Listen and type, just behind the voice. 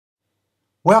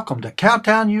Welcome to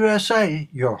Cowtown, USA,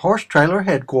 your horse trailer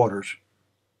headquarters.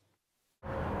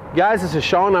 Guys, this is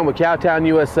Sean. I'm with Cowtown,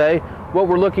 USA. What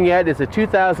we're looking at is a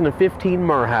 2015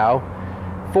 Merhow,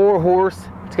 4-horse.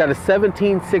 It's got a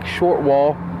 17.6 short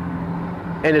wall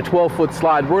and a 12-foot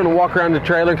slide. We're going to walk around the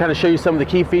trailer and kind of show you some of the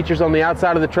key features on the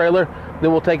outside of the trailer.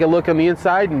 Then we'll take a look on the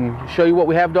inside and show you what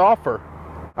we have to offer.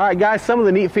 All right, guys, some of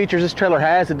the neat features this trailer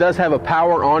has. It does have a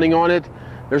power awning on it.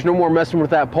 There's no more messing with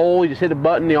that pole. You just hit a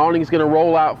button, the awning is going to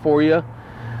roll out for you.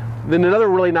 Then another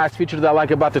really nice feature that I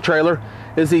like about the trailer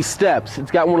is these steps.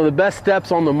 It's got one of the best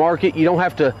steps on the market. You don't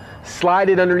have to slide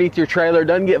it underneath your trailer. It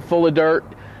doesn't get full of dirt.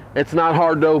 It's not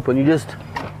hard to open. You just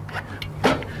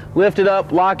lift it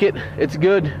up, lock it. It's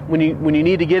good. When you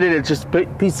need to get it, it's just a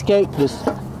piece of cake. Just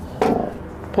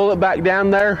pull it back down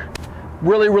there.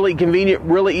 Really, really convenient,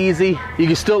 really easy. You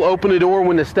can still open the door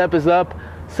when the step is up.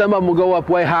 Some of them will go up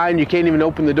way high and you can't even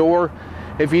open the door.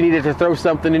 If you needed to throw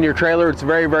something in your trailer, it's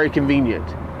very, very convenient.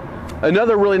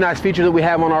 Another really nice feature that we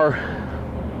have on our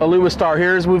Aluma Star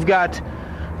here is we've got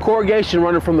corrugation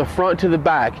running from the front to the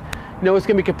back. You know, it's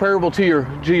going to be comparable to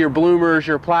your Bloomers,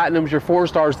 your Platinums, your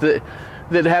 4-stars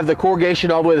that have the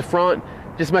corrugation all the way to the front.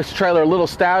 Just makes the trailer a little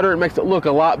stouter. It makes it look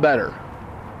a lot better.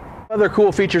 Other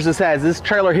cool features this has. This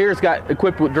trailer here has got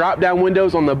equipped with drop-down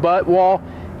windows on the butt wall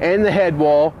and the head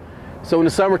wall. So in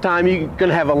the summertime, you're going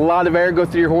to have a lot of air go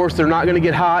through your horse. They're not going to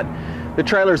get hot. The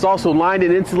trailer is also lined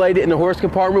and insulated in the horse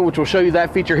compartment, which will show you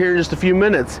that feature here in just a few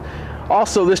minutes.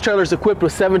 Also, this trailer is equipped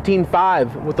with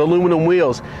 17.5 with aluminum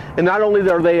wheels. And not only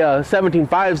are they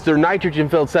 17.5s, they're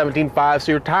nitrogen-filled 17.5s,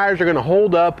 so your tires are going to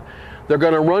hold up. They're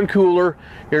going to run cooler.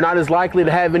 You're not as likely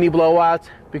to have any blowouts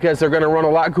because they're going to run a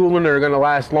lot cooler and they're going to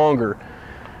last longer.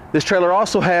 This trailer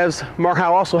also has,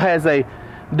 Merhow also has a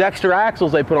Dexter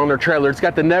axles they put on their trailer. It's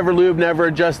got the never lube, never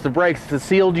adjust the brakes. It's a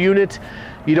sealed unit.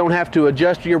 You don't have to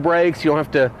adjust your brakes. You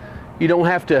don't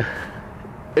have to,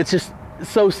 it's just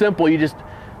so simple. You just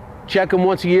check them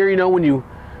once a year, you know, when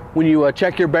you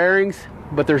check your bearings,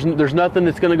 but there's nothing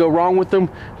that's going to go wrong with them.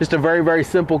 Just a very, very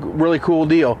simple, really cool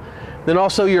deal. Then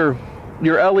also your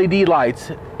LED lights,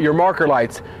 your marker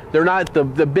lights. They're not the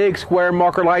big square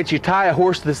marker lights. You tie a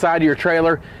horse to the side of your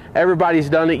trailer. Everybody's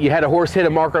done it. You had a horse hit a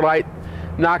marker light,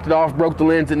 knocked it off, broke the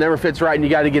lens, it never fits right, and you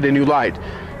got to get a new light.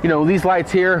 You know, these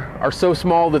lights here are so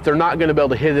small that they're not going to be able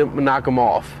to hit them and knock them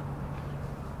off.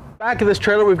 Back of this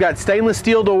trailer, we've got stainless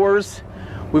steel doors.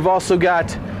 We've also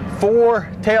got 4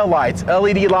 tail lights,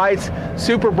 LED lights,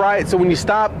 super bright, so when you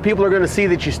stop, people are going to see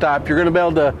that you stopped. You're going to be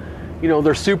able to, you know,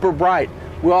 they're super bright.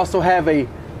 We also have a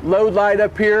load light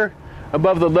up here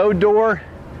above the load door.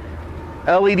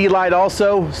 LED light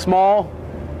also, small,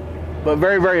 but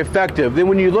very, very effective. Then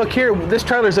when you look here, this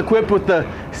trailer is equipped with the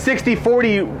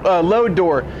 60/40 load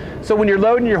door. So when you're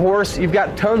loading your horse, you've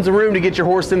got tons of room to get your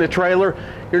horse in the trailer.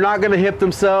 You're not going to hip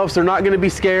themselves. They're not going to be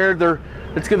scared. They're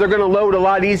going to load a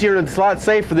lot easier, and it's a lot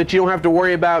safer that you don't have to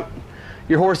worry about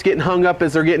your horse getting hung up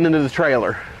as they're getting into the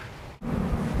trailer.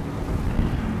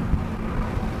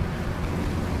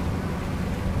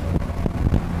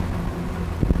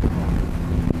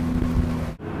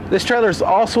 This trailer is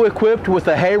also equipped with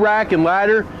a hay rack and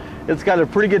ladder. It's got a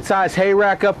pretty good size hay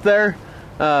rack up there.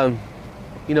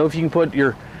 You know, if you can put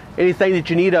anything that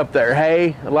you need up there,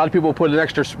 hay. A lot of people put an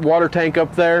extra water tank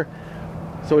up there.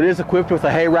 So it is equipped with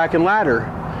a hay rack and ladder.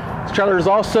 This trailer is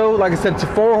also, like I said, it's a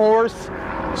 4-horse.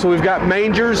 So we've got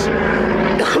mangers.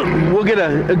 We'll get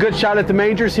a good shot at the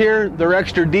mangers here. They're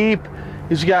extra deep.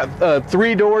 You've got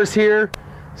 3 doors here.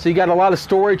 So you got a lot of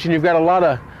storage and you've got a lot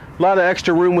of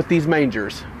extra room with these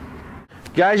mangers.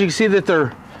 Guys, you can see that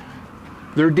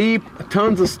they're deep,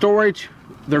 tons of storage.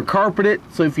 They're carpeted,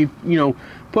 so if you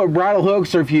put bridle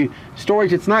hooks or if you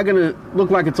storage, it's not going to look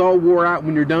like it's all wore out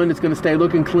when you're done. It's going to stay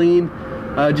looking clean.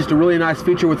 Just a really nice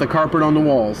feature with the carpet on the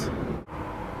walls.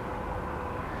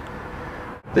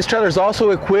 This trailer is also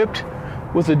equipped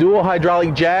with the dual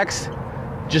hydraulic jacks.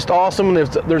 Just awesome.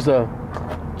 There's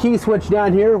a key switch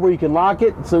down here where you can lock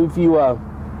it. So if you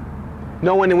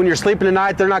know when you're sleeping at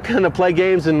night, they're not going to play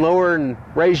games and lower and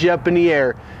raise you up in the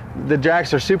air. The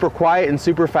jacks are super quiet and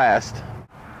super fast.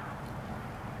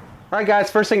 All right,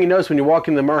 guys, first thing you notice when you walk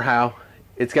in the Merhow,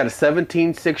 it's got a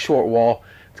 17.6 short wall.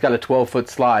 It's got a 12-foot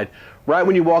slide. Right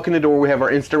when you walk in the door, we have our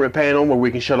instrument panel where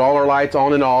we can shut all our lights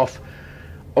on and off,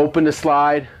 open the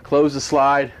slide, close the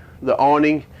slide, the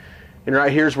awning, and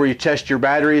right here is where you test your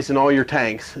batteries and all your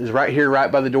tanks. It's right here,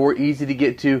 right by the door, easy to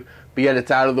get to, but yet it's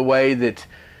out of the way that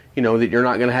you know that you're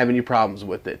not going to have any problems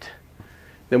with it.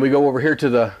 Then we go over here to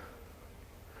the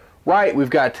right. We've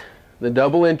got the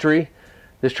double entry.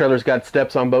 This trailer's got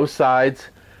steps on both sides.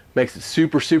 Makes it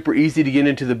super, super easy to get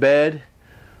into the bed.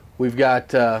 We've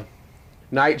got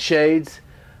night shades.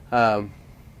 We've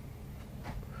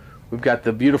got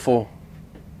the beautiful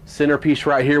centerpiece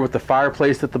right here with the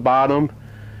fireplace at the bottom.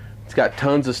 It's got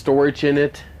tons of storage in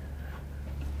it.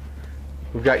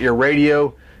 We've got your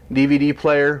radio, DVD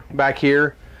player back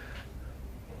here.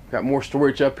 Got more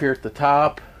storage up here at the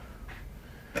top.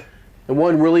 And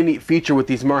one really neat feature with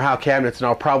these Murhow cabinets, and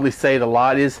I'll probably say it a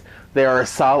lot, is they are a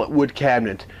solid wood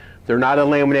cabinet. They're not a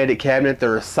laminated cabinet,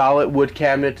 they're a solid wood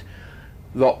cabinet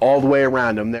all the way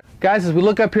around them. Guys, as we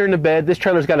look up here in the bed, this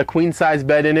trailer's got a queen size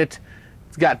bed in it.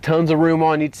 It's got tons of room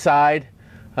on each side.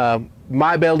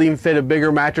 Might be able to even fit a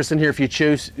bigger mattress in here if you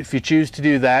choose to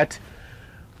do that.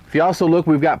 If you also look,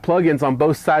 we've got plug-ins on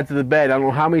both sides of the bed. I don't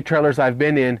know how many trailers I've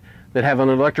been in that have an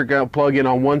electric plug-in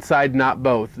on one side, not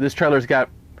both. This trailer's got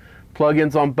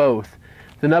plug-ins on both.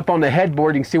 Then up on the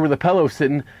headboard, you can see where the pillow's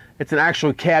sitting. It's an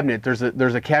actual cabinet. There's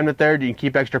a cabinet there that you can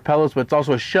keep extra pillows, but it's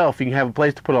also a shelf. You can have a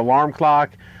place to put an alarm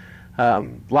clock. A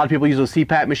lot of people use those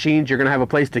CPAP machines. You're going to have a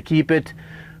place to keep it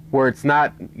where it's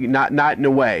not in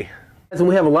the way. And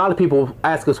we have a lot of people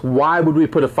ask us, why would we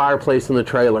put a fireplace in the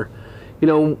trailer? You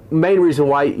know, main reason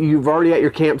why, you've already at your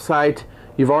campsite,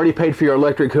 you've already paid for your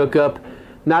electric hookup.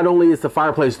 Not only does the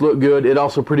fireplace look good, it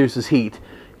also produces heat.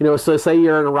 You know, so say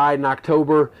you're on a ride in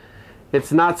October,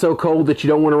 it's not so cold that you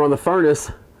don't want to run the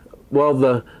furnace. Well,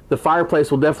 the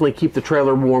fireplace will definitely keep the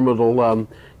trailer warm. It'll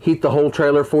heat the whole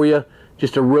trailer for you.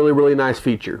 Just a really, really nice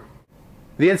feature.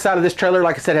 The inside of this trailer,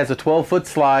 like I said, has a 12-foot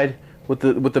slide. With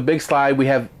the big slide, we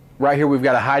have right here, we've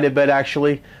got a hide bed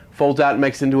actually. Folds out and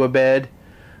makes into a bed.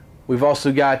 We've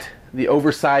also got the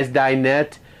oversized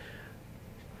dinette.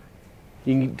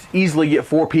 You can easily get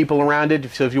 4 people around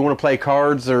it. So if you want to play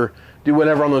cards or do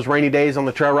whatever on those rainy days on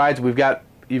the trail rides, you've got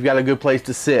a good place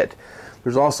to sit.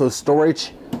 There's also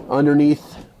storage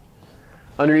underneath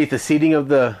the seating of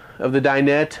the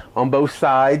dinette on both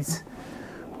sides.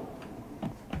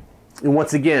 And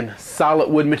once again, solid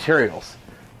wood materials.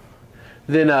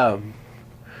 Then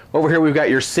over here we've got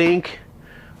your sink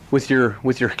with your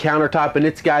countertop, and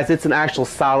it's an actual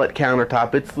solid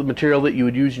countertop. It's the material that you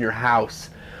would use in your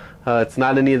house. It's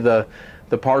not any of the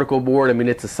particle board. I mean,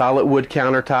 it's a solid wood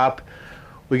countertop.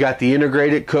 We got the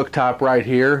integrated cooktop right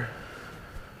here.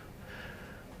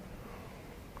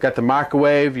 Got the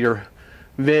microwave, your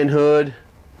vent hood,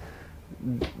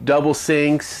 double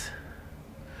sinks,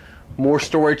 more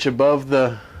storage above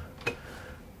the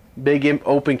big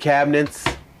open cabinets.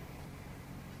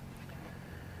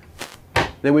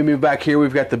 Then we move back here,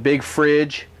 we've got the big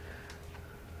fridge.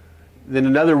 Then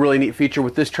another really neat feature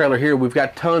with this trailer here, we've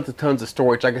got tons of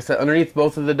storage. Like I said, underneath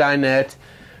both of the dinette,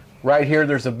 right here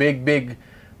there's a big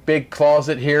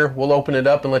closet here. We'll open it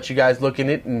up and let you guys look in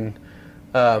it, and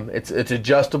it's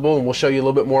adjustable, and we'll show you a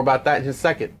little bit more about that in a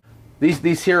second.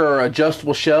 These here are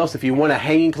adjustable shelves. If you want a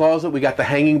hanging closet, we got the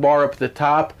hanging bar up at the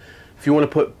top. If you want to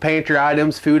put pantry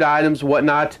items, food items,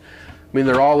 whatnot, I mean,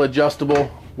 they're all adjustable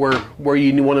where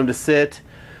you want them to sit.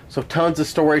 So tons of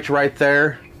storage right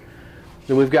there.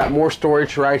 Then we've got more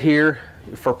storage right here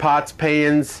for pots,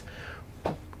 pans,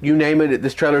 you name it.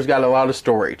 This trailer's got a lot of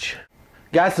storage.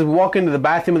 Guys, as we walk into the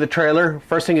bathroom of the trailer,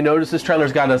 first thing you notice, this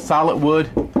trailer's got a solid wood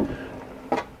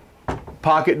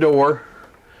pocket door.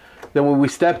 Then when we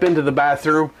step into the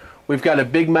bathroom, we've got a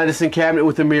big medicine cabinet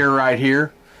with a mirror right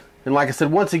here. And like I said,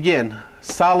 once again,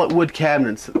 solid wood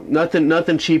cabinets.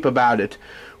 Nothing cheap about it.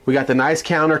 We got the nice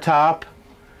countertop.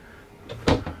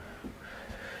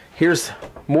 Here's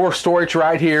more storage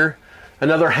right here.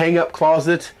 Another hang-up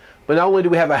closet. But not only do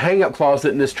we have a hang-up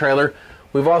closet in this trailer,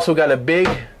 we've also got a big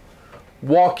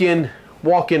walk-in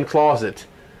closet.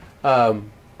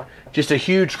 Just a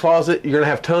huge closet. You're gonna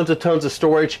have tons of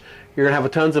storage. You're gonna have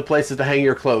tons of places to hang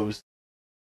your clothes.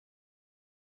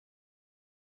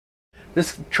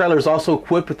 This trailer is also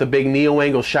equipped with a big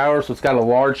neo-angle shower, so it's got a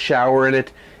large shower in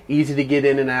it, easy to get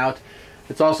in and out.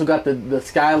 It's also got the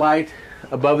skylight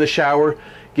above the shower,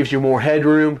 gives you more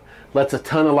headroom, lets a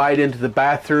ton of light into the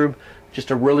bathroom.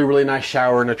 Just a really, really nice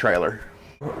shower in the trailer.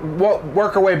 We'll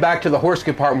work our way back to the horse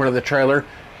compartment of the trailer.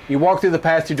 You walk through the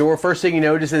pass-through door, first thing you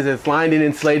notice is it's lined and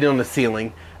insulated on the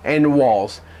ceiling and the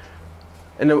walls.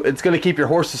 And it's going to keep your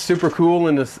horses super cool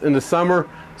in the summer,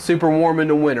 super warm in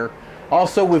the winter.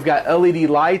 Also, we've got LED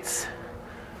lights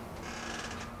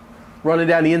running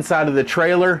down the inside of the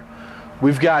trailer.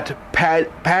 We've got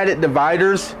padded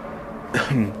dividers.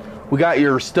 We got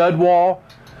your stud wall.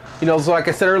 You know, so like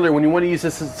I said earlier, when you want to use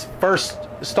this as first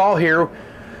stall here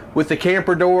with the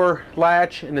camper door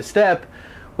latch and the step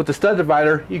with the stud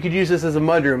divider, you could use this as a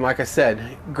mudroom, like I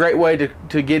said. Great way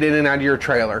to get in and out of your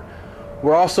trailer.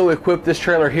 We're also equipped this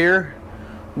trailer here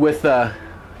with,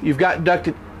 you've got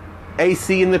ducted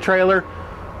AC in the trailer.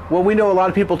 Well, we know a lot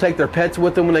of people take their pets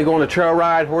with them when they go on a trail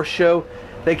ride, horse show.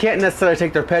 They can't necessarily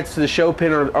take their pets to the show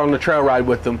pen or on the trail ride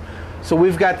with them. So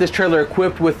we've got this trailer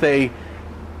equipped with a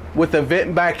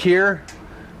vent back here.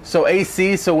 So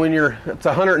AC, so when it's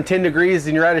 110 degrees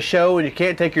and you're at a show and you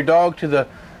can't take your dog to the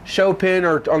show pen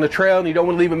or on the trail and you don't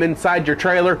want to leave them inside your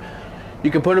trailer,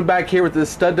 you can put them back here with the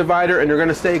stud divider and they're going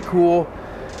to stay cool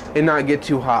and not get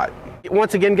too hot.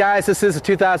 Once again, guys, this is a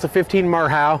 2015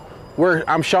 Marhow.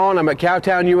 I'm Sean. I'm at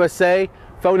Cowtown, USA.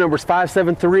 Phone number is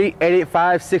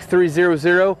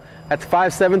 573-885-6300. That's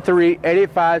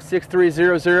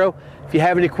 573-885-6300. If you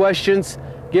have any questions,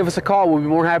 give us a call. We'll be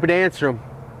more happy to answer them.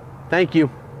 Thank you.